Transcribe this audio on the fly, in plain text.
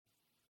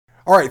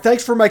All right,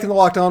 thanks for making the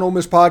Locked On Ole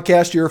Miss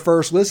podcast your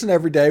first listen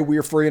every day. We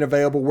are free and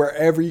available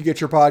wherever you get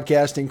your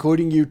podcast,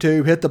 including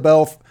YouTube. Hit the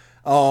bell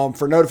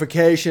for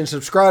notifications.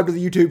 Subscribe to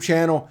the YouTube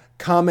channel.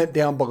 Comment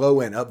down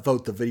below and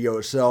upvote the video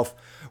itself.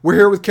 We're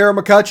here with Kara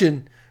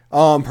McCutcheon,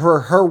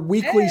 her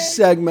weekly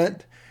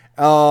segment.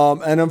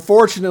 And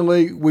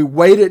unfortunately, we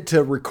waited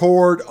to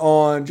record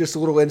on just a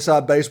little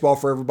inside baseball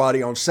for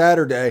everybody on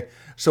Saturday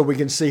so we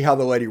can see how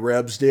the Lady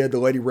Rebs did. The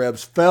Lady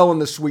Rebs fell in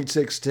the Sweet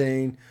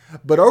 16.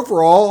 But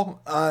overall,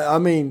 I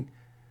mean,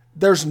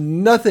 there's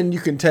nothing you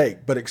can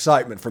take but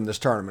excitement from this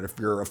tournament if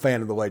you're a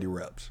fan of the Lady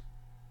Rebs.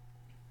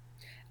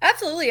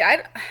 Absolutely.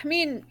 I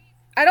mean,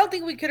 I don't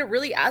think we could have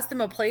really asked them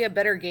to play a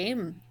better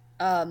game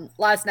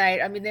last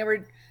night. I mean, they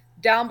were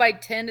down by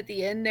 10 at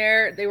the end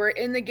there. They were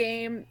in the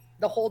game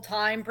the whole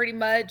time pretty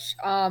much.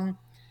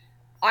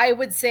 I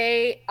would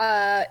say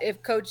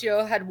if Coach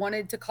Yo had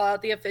wanted to call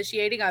out the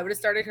officiating, I would have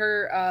started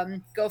her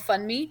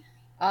GoFundMe.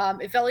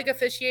 It felt like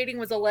officiating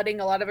was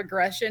letting a lot of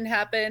aggression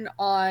happen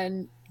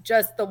on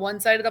just the one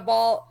side of the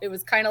ball. It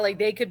was kind of like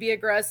they could be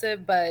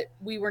aggressive, but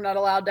we were not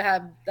allowed to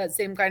have that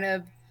same kind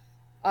of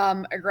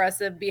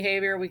aggressive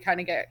behavior. We kind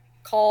of get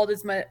called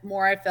as much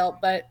more, I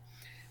felt. But,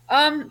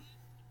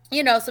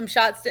 some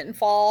shots didn't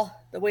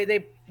fall the way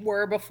they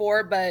were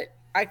before, but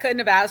I couldn't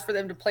have asked for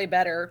them to play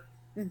better.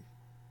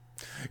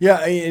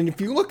 Yeah, and if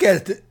you look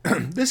at it,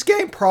 this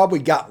game probably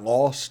got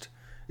lost.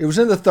 It was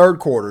in the third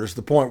quarter is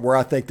the point where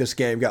I think this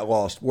game got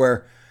lost,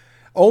 where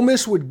Ole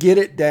Miss would get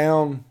it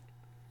down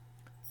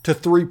to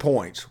 3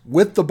 points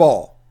with the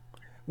ball,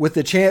 with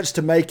the chance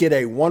to make it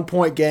a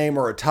 1-point game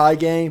or a tie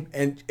game.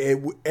 And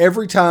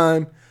every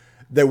time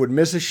they would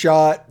miss a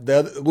shot,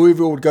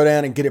 Louisville would go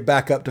down and get it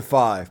back up to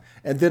 5.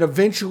 And then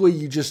eventually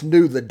you just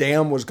knew the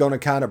dam was going to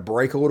kind of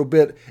break a little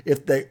bit.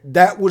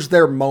 That was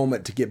their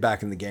moment to get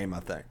back in the game,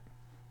 I think.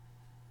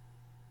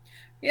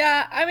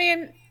 Yeah, I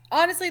mean,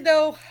 honestly,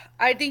 though,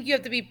 I think you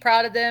have to be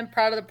proud of them,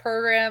 proud of the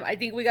program. I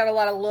think we got a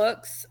lot of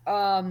looks.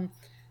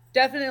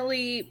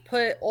 Definitely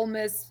put Ole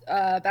Miss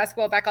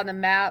basketball back on the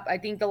map. I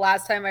think the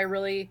last time I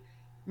really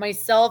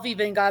myself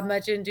even got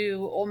much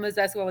into Ole Miss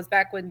basketball was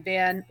back when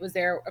Van was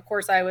there. Of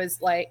course, I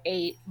was like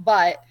 8,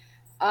 but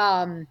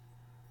I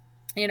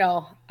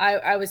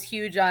was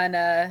huge on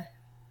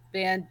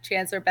Van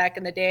Chancellor back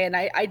in the day, and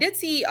I did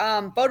see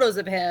photos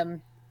of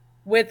him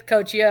with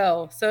Coach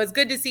Yo. So it's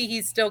good to see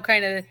he's still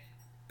kind of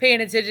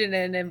paying attention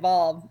and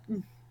involved.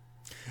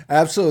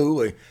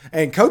 Absolutely.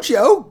 And Coach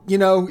Yo,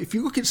 if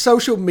you look at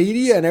social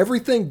media and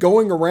everything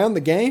going around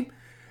the game,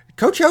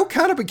 Coach Yo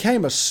kind of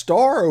became a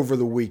star over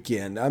the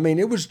weekend. I mean,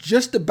 it was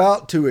just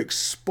about to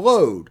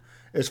explode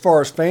as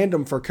far as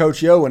fandom for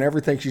Coach Yo and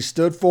everything she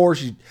stood for.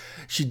 She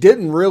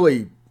didn't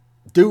really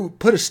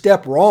put a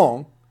step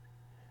wrong.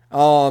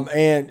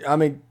 And I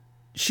mean,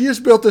 she has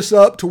built this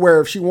up to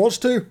where if she wants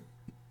to,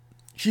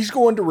 she's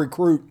going to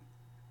recruit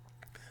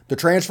the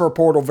transfer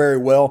portal very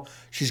well.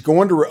 She's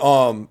going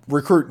to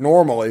recruit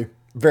normally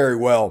very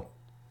well.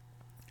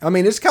 I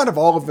mean, it's kind of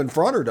all in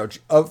front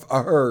of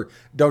her,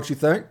 don't you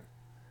think?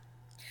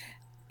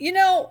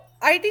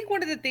 I think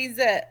one of the things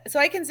so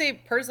I can say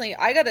personally,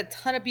 I got a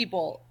ton of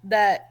people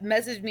that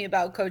messaged me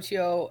about Coach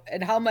Yo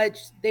and how much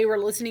they were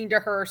listening to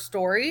her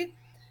story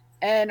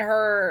and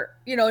her,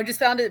 and just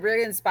found it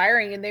really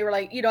inspiring. And they were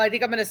like, I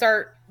think I'm going to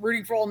start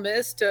rooting for Ole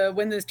Miss to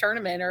win this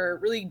tournament or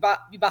really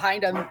be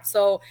behind them.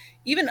 So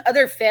even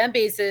other fan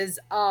bases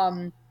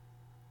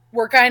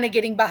were kind of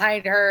getting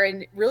behind her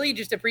and really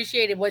just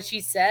appreciated what she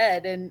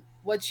said and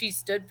what she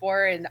stood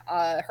for and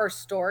her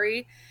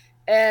story.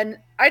 And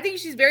I think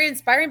she's very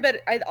inspiring,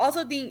 but I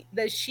also think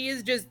that she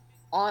is just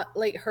on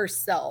like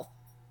herself.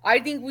 I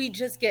think we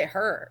just get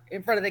her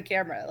in front of the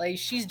camera. Like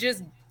she's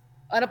just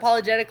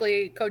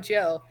unapologetically Coach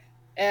Yo.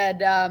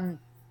 And,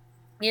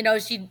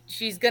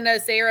 she's going to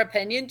say her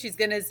opinion. She's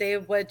going to say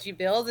what she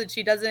feels, and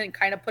she doesn't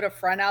kind of put a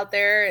front out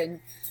there. And,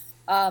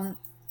 and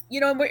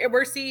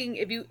we're seeing,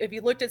 if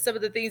you looked at some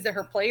of the things that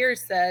her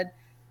players said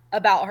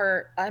about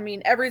her, I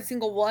mean, every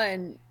single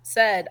one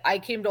said, I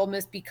came to Ole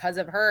Miss because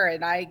of her,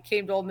 and I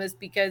came to Ole Miss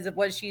because of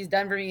what she's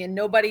done for me, and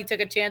nobody took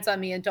a chance on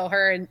me until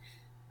her. And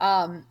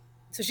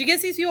so she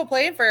gets these people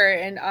playing for her,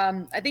 and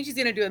I think she's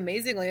going to do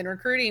amazingly in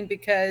recruiting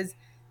because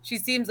she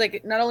seems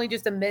like not only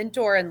just a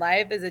mentor in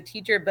life as a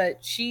teacher,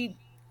 but she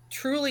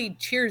truly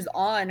cheers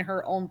on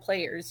her own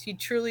players. She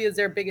truly is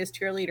their biggest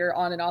cheerleader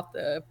on and off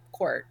the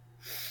court.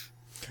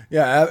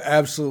 Yeah,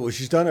 absolutely.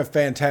 She's done a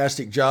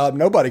fantastic job.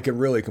 Nobody can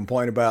really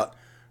complain about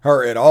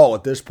her at all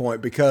at this point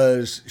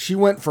because she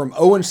went from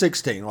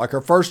 0-16, like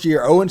her first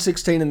year,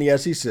 0-16 in the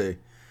SEC.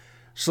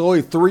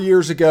 Slowly 3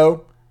 years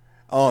ago,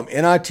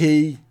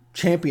 NIT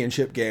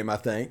championship game, I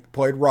think,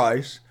 played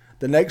Rice.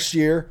 The next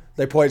year,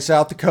 they played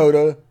South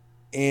Dakota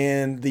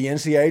in the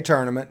NCAA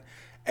tournament,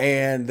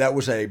 and that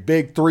was a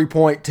big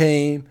 3-point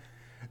team.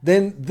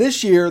 Then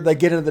this year, they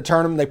get into the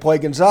tournament, they play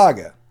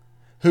Gonzaga,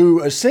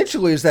 who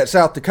essentially is that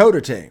South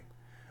Dakota team.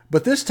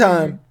 But this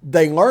time,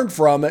 they learned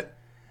from it.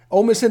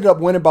 Ole Miss ended up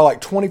winning by like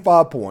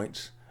 25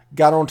 points.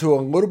 got onto a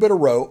little bit of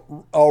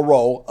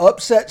roll,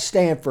 upset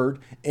Stanford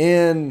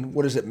in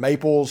what is it,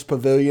 Maples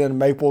Pavilion,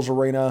 Maples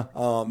Arena,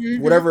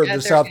 whatever the At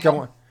their South home.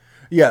 Carolina,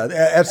 yeah, at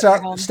At their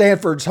South home.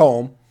 Stanford's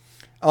home.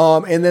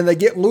 And then they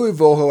get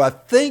Louisville, who I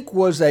think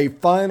was a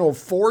Final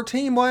Four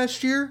team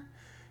last year.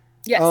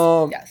 Yes.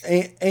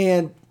 Yes.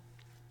 And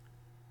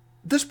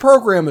this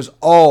program is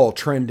all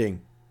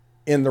trending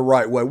in the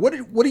right way. What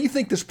do you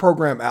think this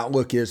program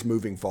outlook is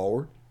moving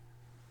forward?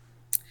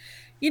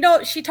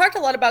 She talked a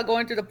lot about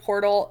going through the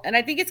portal, and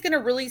I think it's going to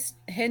really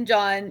hinge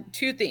on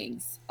two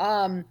things.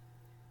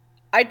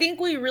 I think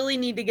we really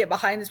need to get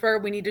behind this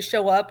program. We need to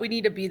show up. We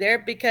need to be there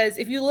because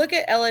if you look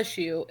at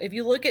LSU, if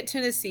you look at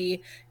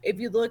Tennessee, if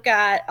you look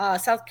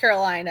at South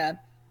Carolina,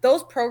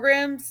 those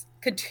programs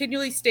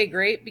continually stay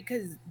great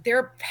because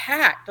they're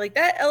packed. Like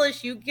that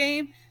LSU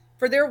game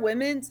for their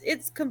women's,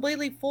 it's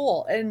completely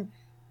full, and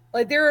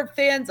like there are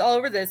fans all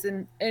over this,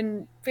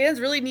 and fans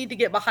really need to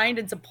get behind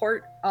and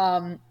support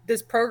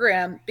this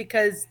program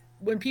because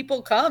when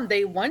people come,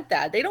 they want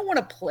that. They don't want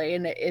to play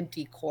in an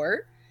empty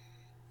court.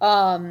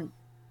 Um,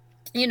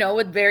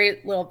 with very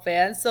little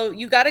fans. So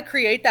you got to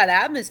create that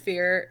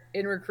atmosphere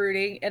in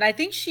recruiting. And I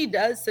think she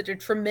does such a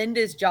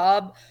tremendous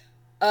job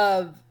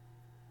of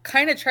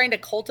kind of trying to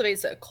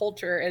cultivate a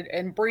culture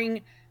and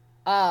bring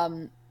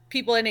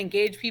people and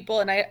engage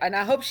people. And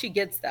I hope she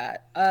gets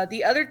that.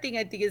 The other thing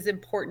I think is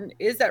important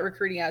is that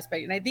recruiting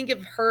aspect. And I think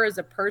of her as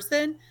a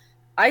person,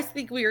 I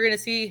think we are going to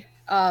see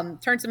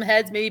turn some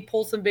heads, maybe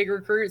pull some big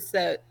recruits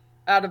that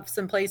out of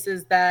some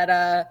places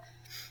that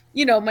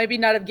maybe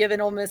not have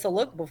given Ole Miss a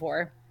look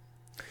before.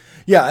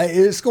 Yeah,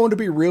 it's going to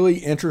be really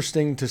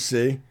interesting to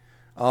see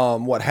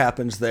what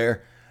happens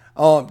there.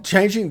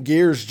 Changing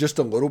gears just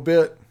a little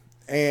bit,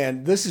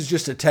 and this is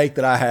just a take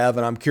that I have,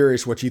 and I'm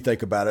curious what you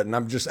think about it. And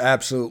I'm just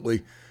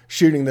absolutely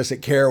shooting this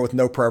at Kara with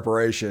no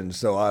preparation,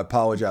 so I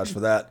apologize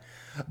for that.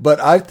 But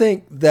I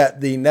think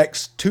that the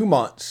next 2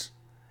 months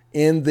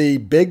in the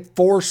Big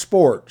Four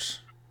sports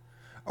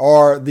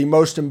are the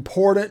most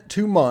important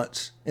 2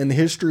 months in the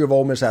history of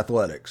Ole Miss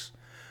athletics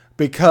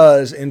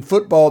because in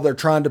football they're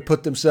trying to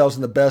put themselves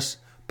in the best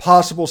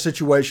possible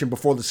situation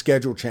before the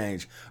schedule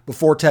change,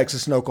 before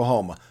Texas and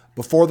Oklahoma,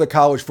 before the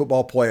college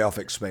football playoff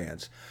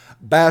expands.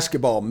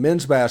 Basketball,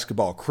 men's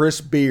basketball,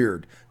 Chris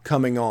Beard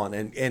coming on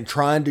and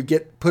trying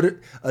to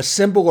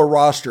assemble a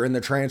roster in the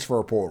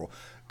transfer portal.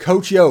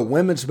 Coach Yo,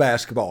 women's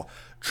basketball,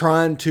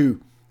 trying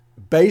to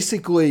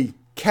basically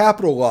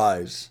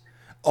capitalize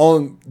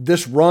on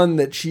this run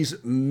that she's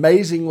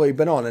amazingly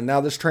been on. And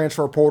now this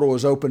transfer portal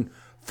is open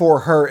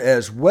for her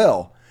as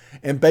well.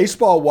 And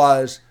baseball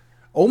wise,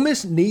 Ole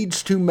Miss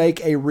needs to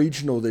make a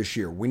regional this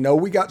year. We know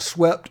we got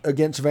swept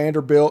against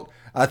Vanderbilt.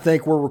 I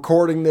think we're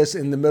recording this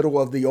in the middle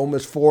of the Ole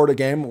Miss Florida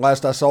game.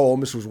 Last I saw, Ole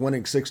Miss was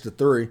winning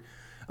 6-3.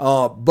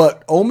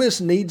 But Ole Miss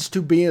needs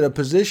to be in a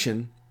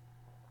position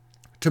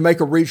to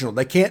make a regional.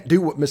 They can't do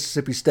what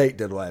Mississippi State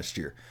did last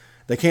year.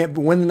 They can't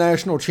win the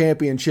national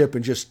championship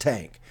and just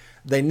tank.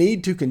 They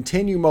need to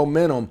continue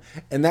momentum,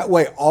 and that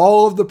way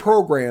all of the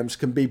programs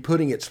can be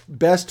putting its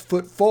best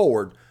foot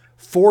forward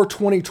for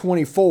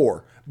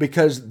 2024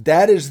 because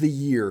that is the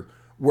year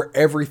where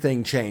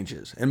everything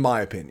changes, in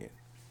my opinion.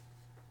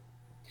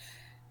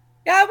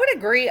 Yeah, I would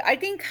agree.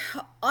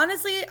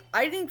 Honestly,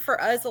 I think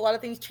for us, a lot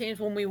of things changed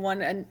when we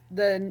won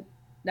the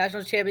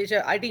national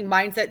championship. I think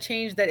mindset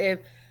changed that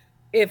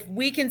if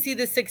we can see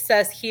the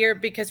success here,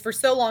 because for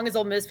so long as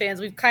Ole Miss fans,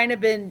 we've kind of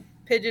been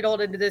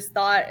pigeonholed into this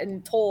thought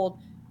and told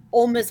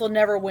Ole Miss will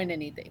never win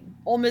anything.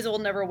 Ole Miss will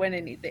never win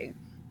anything.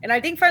 And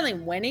I think finally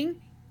winning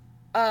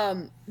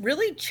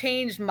really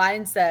changed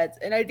mindsets.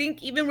 And I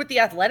think even with the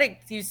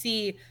athletics, you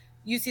see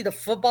the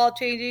football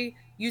changing,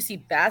 you see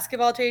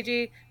basketball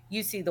changing,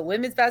 you see the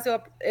women's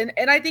basketball, and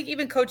I think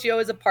even Coach Yo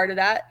is a part of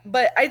that.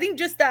 But I think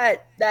just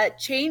that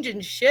change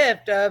and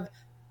shift of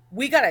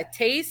we got a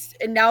taste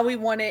and now we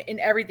want it in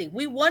everything.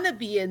 We want to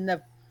be in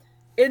the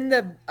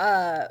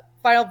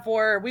Final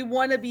Four. We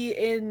want to be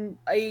in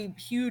a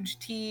huge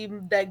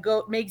team that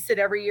go makes it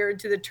every year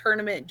into the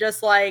tournament,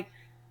 just like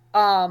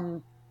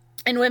um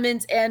in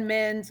women's and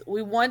men's.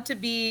 We want to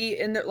be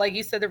in the, like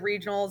you said, the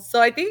regionals.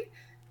 So I think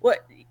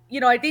what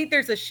I think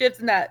there's a shift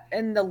in that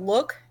in the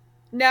look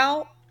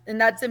now, and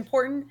that's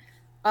important.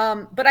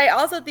 But I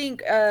also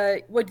think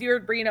what you're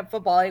bringing up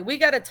football, like, we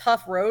got a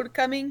tough road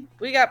coming.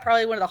 We got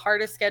probably one of the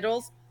hardest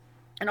schedules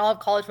in all of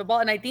college football,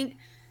 and I think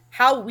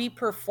how we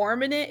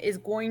perform in it is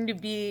going to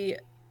be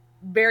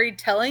very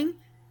telling.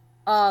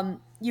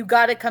 You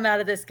got to come out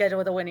of this schedule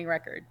with a winning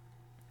record.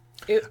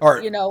 It, All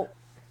right. you know,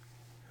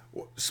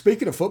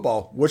 Speaking of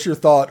football, what's your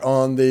thought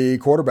on the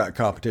quarterback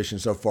competition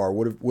so far?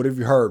 What have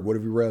you heard? What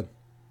have you read?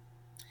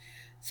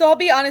 So I'll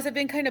be honest, I've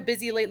been kind of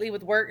busy lately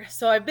with work,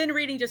 so I've been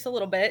reading just a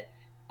little bit.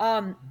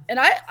 And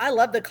I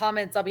love the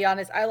comments. I'll be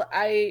honest.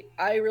 I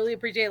really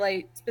appreciate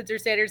like Spencer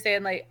Sanders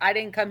saying like I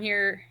didn't come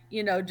here,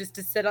 just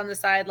to sit on the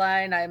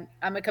sideline.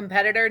 I'm a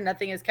competitor.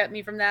 Nothing has kept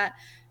me from that.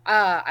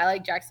 I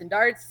like Jackson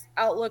Dart's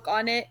outlook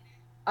on it.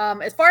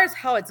 As far as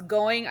how it's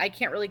going, I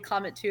can't really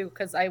comment too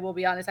because I will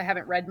be honest, I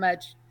haven't read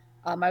much.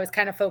 I was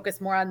kind of focused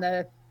more on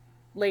the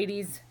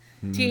ladies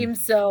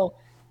teams. So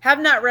have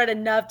not read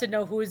enough to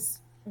know who's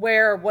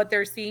where or what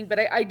they're seeing, but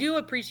I do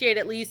appreciate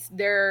at least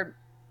their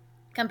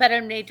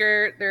competitive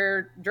nature,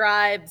 their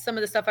drive, some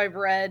of the stuff I've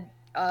read.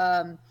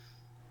 That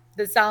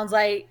sounds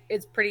like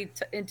it's pretty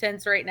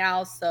intense right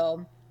now.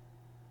 So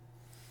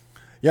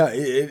Yeah,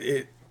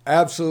 it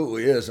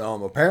absolutely is.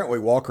 Apparently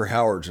Walker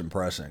Howard's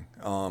impressing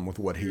with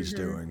what he's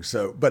doing.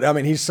 So, but I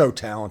mean, he's so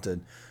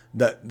talented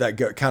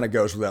that kind of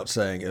goes without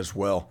saying as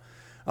well.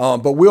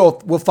 But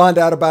we'll find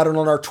out about it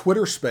on our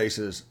Twitter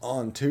Spaces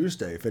on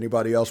Tuesday. If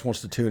anybody else wants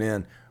to tune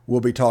in,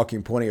 we'll be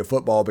talking plenty of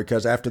football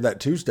because after that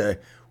Tuesday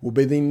will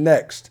be the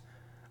next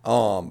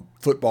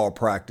football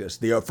practice.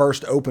 The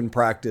first open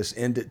practice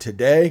ended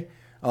today.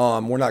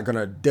 We're not going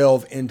to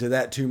delve into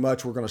that too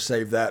much. We're going to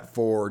save that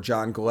for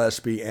John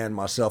Gillespie and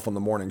myself on the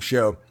morning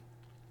show,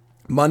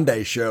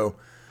 Monday show.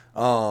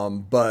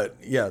 But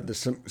yeah,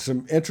 there's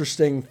some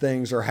interesting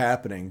things are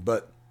happening.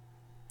 But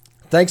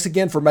thanks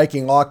again for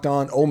making Locked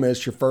On Ole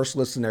Miss your first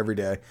listen every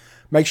day.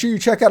 Make sure you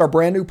check out our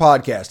brand new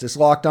podcast. It's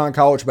Locked On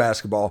College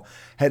Basketball.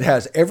 It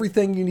has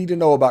everything you need to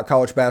know about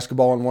college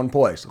basketball in one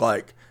place.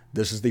 Like,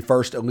 this is the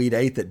first Elite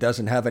Eight that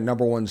doesn't have a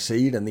number one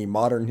seed in the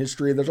modern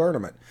history of the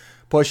tournament.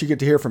 Plus, you get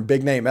to hear from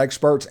big-name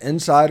experts,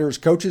 insiders,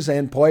 coaches,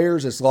 and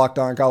players. It's Locked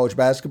On College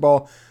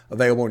Basketball,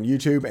 available on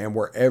YouTube and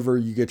wherever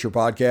you get your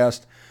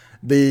podcast.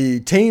 The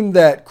team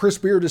that Chris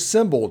Beard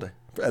assembled,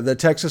 the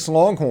Texas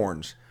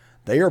Longhorns,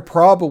 they are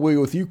probably,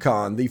 with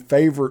UConn, the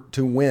favorite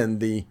to win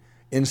the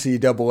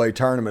NCAA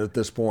tournament at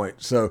this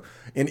point. So,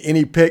 in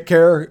any pick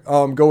care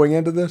going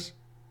into this?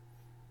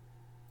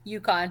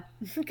 UConn,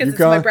 because it's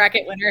my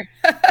bracket winner.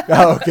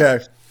 Okay.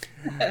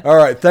 All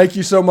right. Thank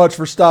you so much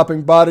for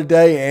stopping by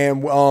today,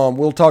 and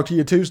we'll talk to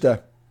you Tuesday.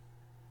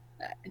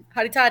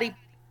 Howdy toddy.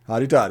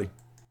 Howdy toddy.